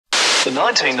The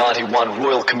 1991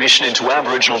 Royal Commission into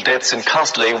Aboriginal Deaths in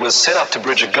Custody was set up to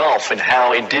bridge a gulf in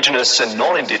how Indigenous and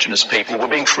non-Indigenous people were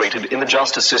being treated in the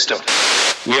justice system.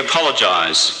 We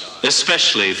apologise,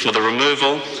 especially for the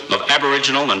removal of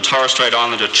Aboriginal and Torres Strait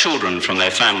Islander children from their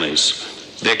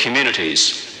families, their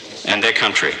communities and their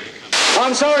country.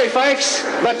 I'm sorry, folks,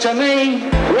 but to me,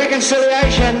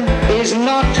 reconciliation is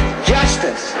not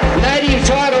justice. Native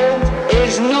title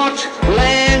is not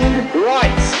land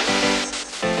rights.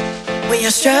 When you're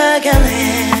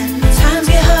struggling, times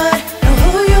get hard, know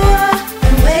who you are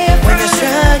and where you're from. When you're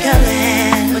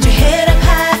struggling, put your head up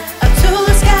high, up to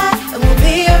the sky, and we'll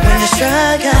be alright. When you're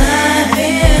struggling, I've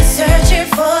been searching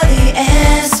for the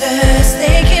answers,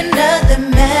 thinking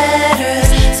nothing matters.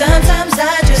 Sometimes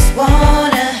I just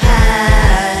wanna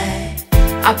hide.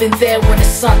 I've been there when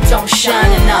the sun don't shine,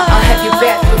 and I'll have your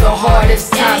back through the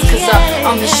hardest times, cause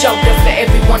I'm the shoulder for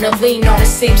everyone to lean on.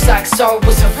 It seems like sorrow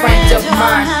was a friend of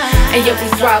mine, and yet we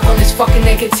thrive on this fucking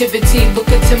negativity. Look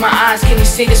into my eyes, can you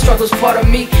see the struggle's part of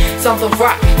me? It's all the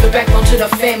rock, the backbone to the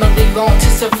family, long to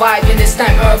survive in this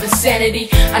nightmare of insanity.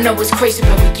 I know it's crazy,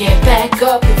 but we get back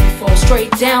up. If we fall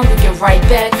straight down, we get right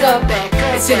back up.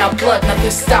 It's in our blood,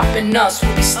 nothing's stopping us.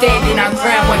 We'll be standing our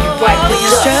ground while you ride with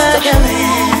us.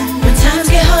 Struggling, when times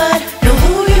get hard, know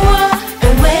who you are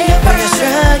and where you're from. When you're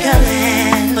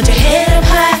struggling, put your head up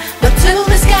high, look to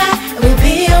the sky, and we'll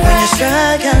be alright. When you're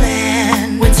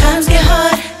struggling, when times get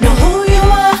hard, know who you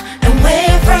are and where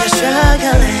you're from. When you're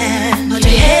struggling, put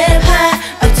your head up high,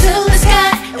 up to the sky,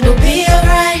 and we'll be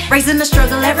alright. Raising the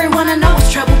struggle, everyone I know is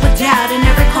trouble with doubt. In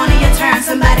every corner you turn,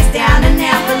 somebody's down and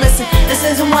out. But listen, this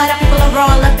isn't what our people are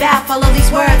all about. Follow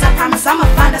these words, I promise I'ma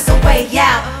find us a way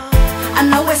out. I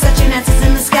know we're searching answers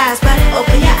in the skies, but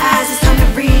open your eyes, it's time to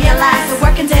realize the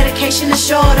work and dedication is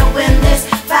sure to win this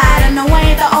fight. I know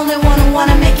I ain't the only one who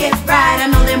wanna make it right.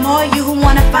 I know there are more of you who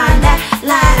wanna find that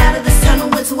light out of this tunnel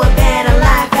into a better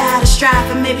life. Out of strife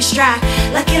and maybe strive,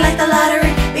 lucky like the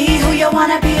lottery. Be who you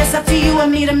wanna be, it's up to you and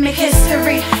me to make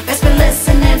history. Best be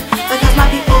listening, because my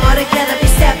people all together be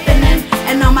stepping in,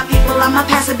 and all my people on my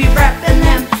past will be repping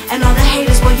them, and all the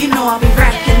haters, well you know I'll be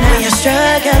wrecking them. When you're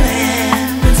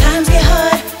struggling, times get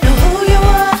hard, know who you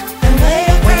are and where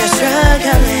you're from. When you're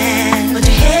struggling, put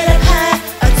your head up high,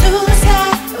 up to the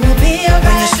sky, and we'll be alright.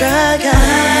 When you're struggling,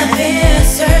 I've been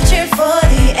searching for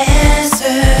the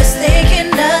answers,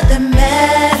 thinking nothing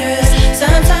matters.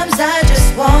 Sometimes I just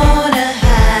wanna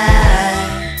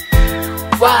hide.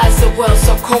 Why is the world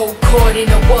so cold, caught in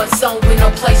a war zone with no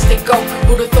place to go?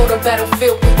 Who'd have thought a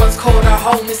battlefield we once called our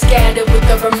home is scattered with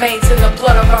the remains and the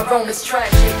blood of our own is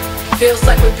tragic. Feels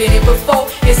like we've been here before.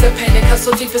 It's a pain that cuts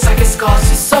so deep, it's like it scars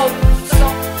your soul.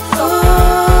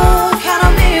 Ooh, count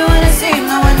on me when it seems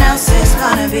no one else is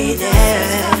gonna be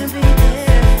there.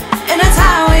 In a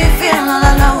time where you feel all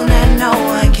alone and no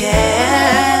one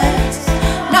cares,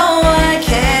 no one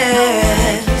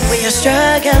cares. When you're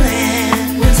struggling,